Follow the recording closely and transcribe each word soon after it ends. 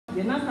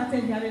they now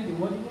started hearing the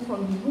word even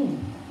from the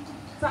womb.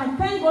 So I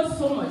thank God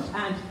so much,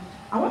 and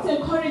I want to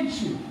encourage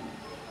you.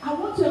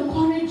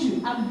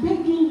 I'm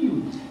begging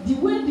you. The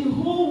way the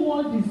whole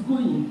world is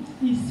going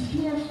is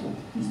fearful.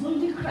 It's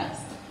only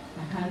Christ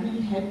that can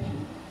really help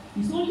you.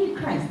 It's only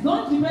Christ.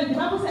 Don't depend. The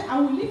Bible says, I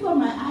will lift up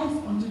my eyes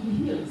unto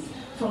the hills,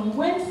 from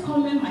whence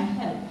cometh my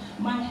help.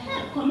 My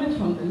help cometh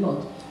from the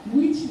Lord,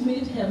 which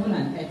made heaven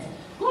and earth.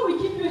 God will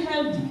keep you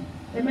healthy.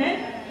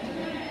 Amen?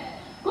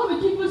 God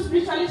will keep you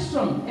spiritually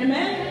strong.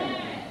 Amen?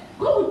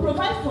 God will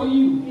provide for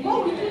you.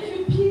 God will give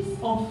you peace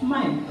of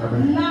mind.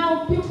 Amen.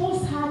 Now,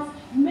 people's hearts,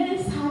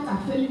 men's hearts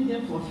are failing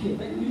them for fear,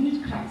 but you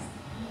need Christ.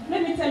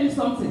 Let me tell you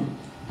something.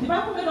 The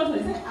Bible made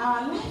us say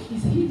our life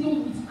is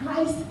hidden with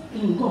Christ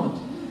in God.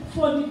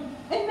 For the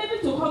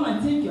enemy to come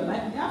and take your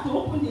life, you have to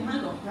open the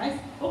hand of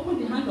Christ, open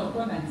the hand of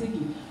God and take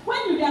it.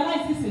 When you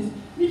realize this is,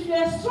 if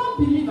you're a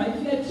strong believer,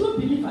 if you're a true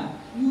believer,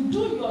 you do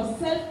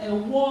yourself a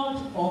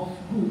world of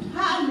good.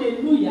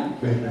 Hallelujah.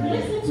 Amen.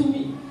 Listen to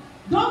me.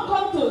 Don't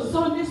come to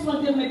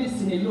Sunday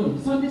medicine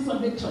alone,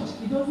 Sunday church.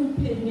 It doesn't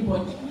pay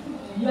anybody.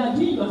 You are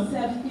doing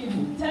yourself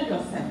evil. Tell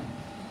yourself.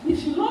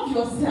 If you love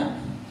yourself,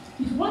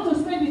 if you want to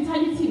spend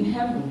eternity in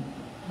heaven,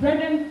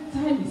 brethren,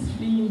 time is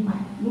fleeing by.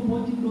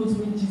 Nobody knows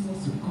when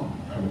Jesus will come.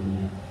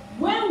 Hallelujah.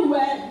 When we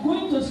were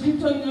going to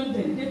Scripture Union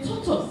then, they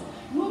taught us.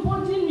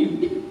 Nobody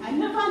knew. I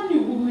never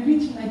knew when we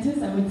reached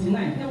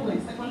 1979. Then we were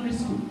in secondary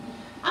school.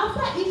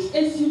 After each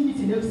SU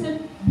meeting, they would say,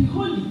 be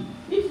holy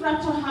if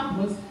rapture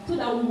happens, so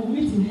that we will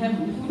meet in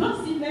heaven. If we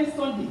don't see next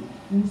Sunday,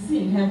 we will see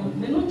in heaven.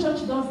 Then no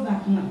church does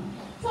that now.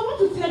 So I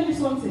want to tell you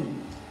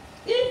something.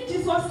 If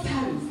Jesus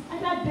tarries,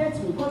 either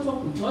death will catch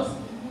up with us,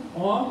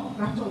 or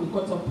rapture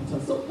will catch up with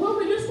us. So when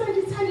will you spend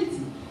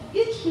eternity?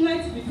 Each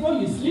night before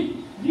you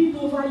sleep, read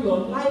over your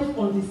life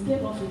on the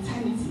scale of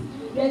eternity.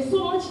 There is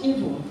so much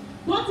evil.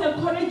 Don't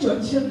encourage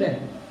your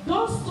children.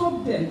 Don't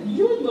stop them.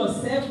 You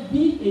yourself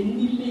be a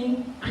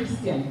kneeling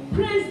Christian.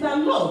 Praise the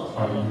Lord.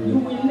 Hallelujah. You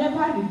will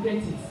never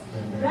regret it.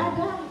 Amen.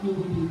 Rather, you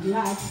will be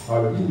glad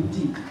Hallelujah. you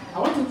did. I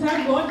want to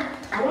thank God.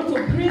 I want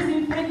to praise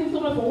Him. Thank you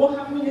so much for what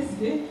happened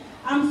yesterday.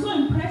 I'm so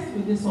impressed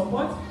with the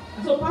support.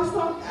 So, Pastor,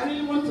 I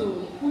really want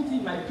to put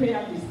in my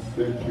prayer list.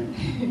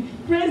 Thank you.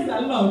 Praise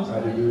the Lord.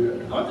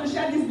 Hallelujah. I want to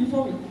share this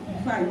before we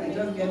find. I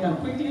just get down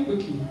quickly.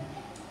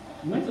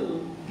 We went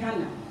to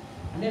Ghana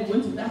and then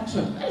went to that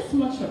church, very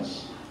small church.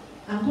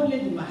 And God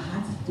laid in my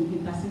heart to be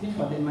interceding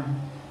for the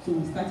man. So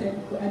we started.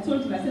 I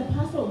told him, I said,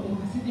 Pastor, will be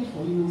interceding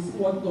for you. We'll see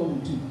what God will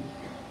do.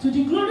 To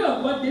the glory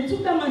of God, they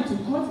took that man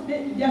to court.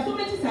 There are so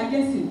many things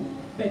against him,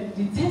 but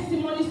the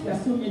testimonies were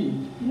so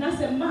many. He now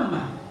said,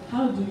 Mama,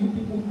 how do you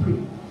people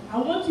pray? I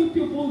want you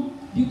people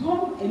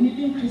become a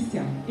living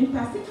Christian.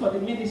 Intercede for the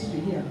ministry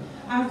here.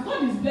 As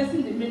God is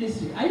blessing the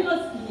ministry, are you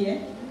not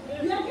here?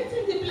 You are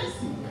getting the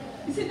blessing.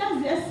 You see,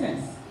 that's the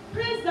essence.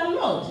 Praise the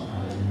Lord.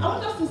 I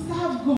want us to serve God.